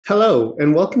Hello,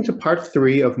 and welcome to part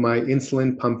 3 of my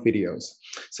insulin pump videos.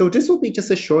 So this will be just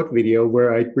a short video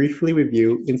where I briefly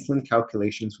review insulin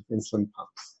calculations with insulin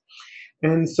pumps.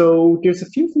 And so there's a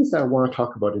few things that I want to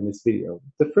talk about in this video.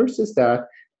 The first is that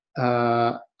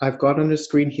I've got on the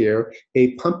screen here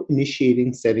a pump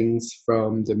initiating settings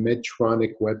from the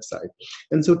Medtronic website.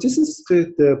 And so this is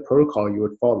the protocol you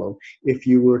would follow if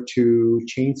you were to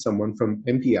change someone from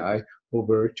MDI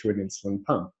over to an insulin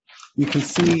pump. You can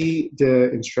see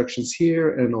the instructions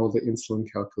here and all the insulin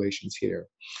calculations here.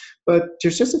 But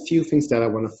there's just a few things that I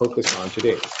want to focus on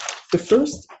today. The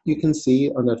first you can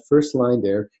see on that first line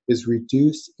there is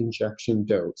reduced injection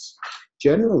dose.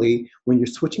 Generally, when you're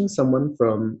switching someone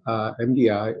from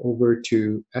MDI over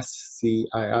to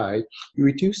CSII, you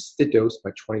reduce the dose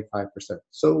by 25%.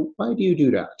 So why do you do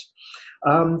that?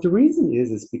 The reason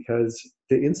is because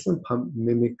the insulin pump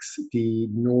mimics the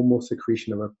normal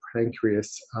secretion of a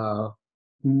pancreas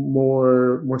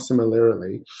more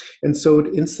similarly. And so the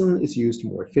insulin is used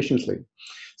more efficiently.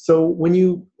 So when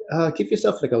you give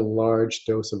yourself like a large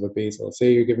dose of a basal,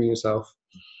 say you're giving yourself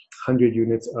 100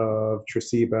 units of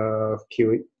Tresiba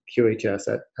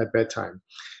QHS at bedtime,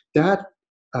 that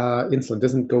insulin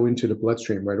doesn't go into the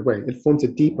bloodstream right away. It forms a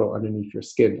depot underneath your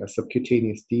skin, a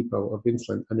subcutaneous depot of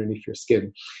insulin underneath your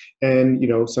skin. And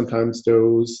sometimes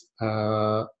sometimes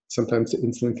the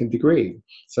insulin can degrade.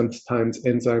 Sometimes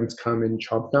enzymes come and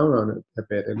chomp down on it a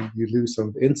bit and you lose some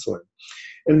of the insulin.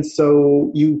 And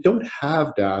so you don't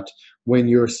have that when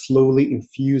you're slowly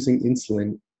infusing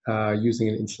insulin using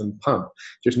an insulin pump.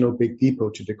 There's no big depot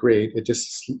to degrade.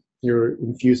 You're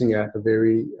infusing at a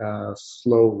very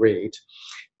slow rate,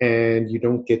 and you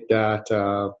don't get that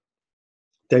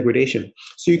degradation.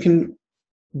 So you can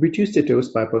reduce the dose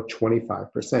by about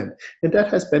 25%, and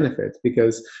that has benefits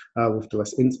because with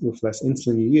less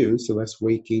insulin you use, the less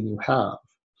weight gain you have.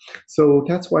 So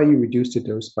that's why you reduce the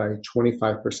dose by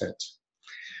 25%.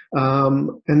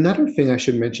 Another thing I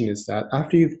should mention is that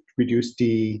after you've reduced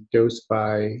the dose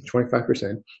by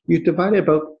 25%, you divide it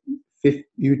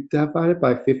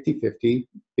by 50-50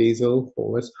 basal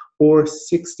bolus or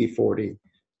 60-40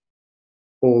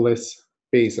 bolus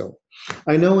basal.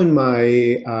 I know in my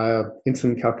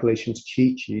insulin calculations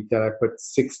cheat sheet that I put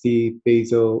 60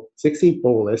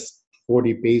 bolus,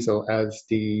 40 basal as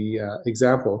the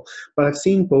example, but I've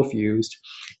seen both used,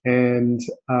 and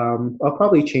I'll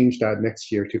probably change that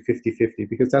next year to 50-50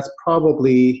 because that's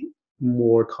probably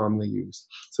more commonly used.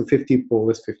 So 50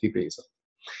 bolus, 50 basal.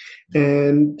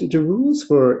 And the rules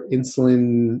for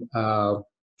insulin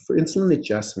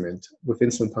adjustment with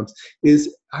insulin pumps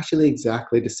is actually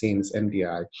exactly the same as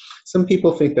MDI. Some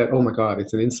people think that, oh my God,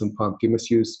 it's an insulin pump, you must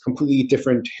use completely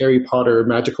different Harry Potter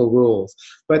magical rules,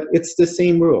 but it's the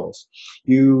same rules.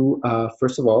 You,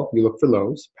 first of all, you look for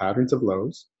lows, patterns of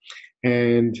lows,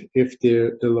 and if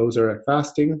the lows are at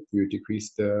fasting, you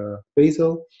decrease the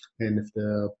basal, and if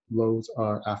the lows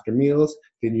are after meals,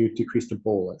 then you decrease the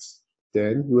bolus.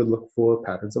 Then you would look for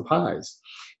patterns of highs.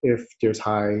 If there's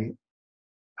highs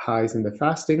in the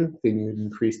fasting, then you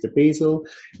increase the basal,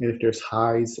 and if there's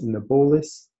highs in the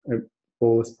bolus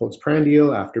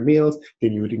postprandial after meals,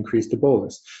 then you would increase the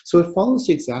bolus. So it follows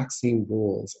the exact same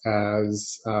rules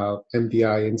as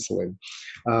MDI insulin.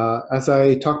 As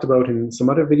I talked about in some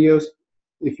other videos,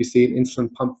 if you see an insulin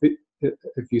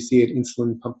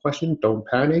pump question, don't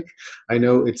panic. I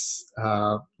know it's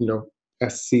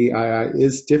CSII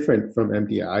is different from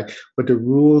MDI, but the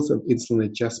rules of insulin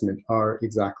adjustment are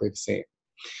exactly the same.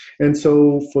 And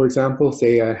so, for example,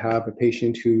 say I have a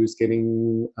patient who's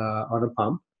getting on a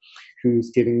pump, who's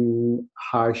getting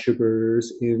high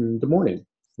sugars in the morning.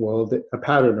 Well, a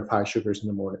pattern of high sugars in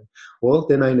the morning. Well,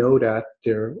 then I know that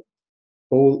their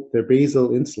basal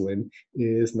insulin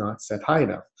is not set high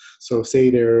enough. So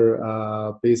say their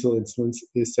basal insulin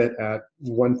is set at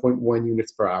 1.1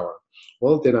 units per hour.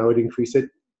 Well, then I would increase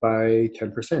it by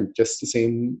 10%, just the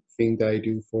same thing that I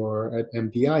do for an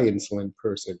MDI insulin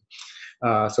person.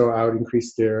 So I would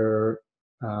increase their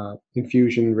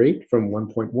infusion rate from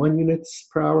 1.1 units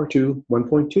per hour to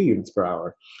 1.2 units per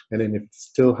hour. And then if it's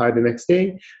still high the next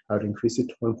day, I would increase it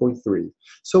to 1.3.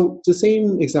 So the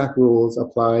same exact rules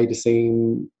apply, the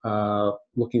same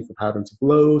looking for patterns of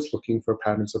lows, looking for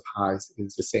patterns of highs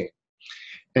is the same.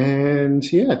 And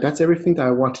yeah, that's everything that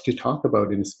I wanted to talk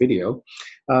about in this video.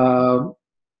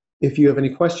 If you have any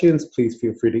questions, please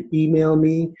feel free to email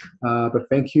me, but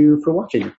thank you for watching.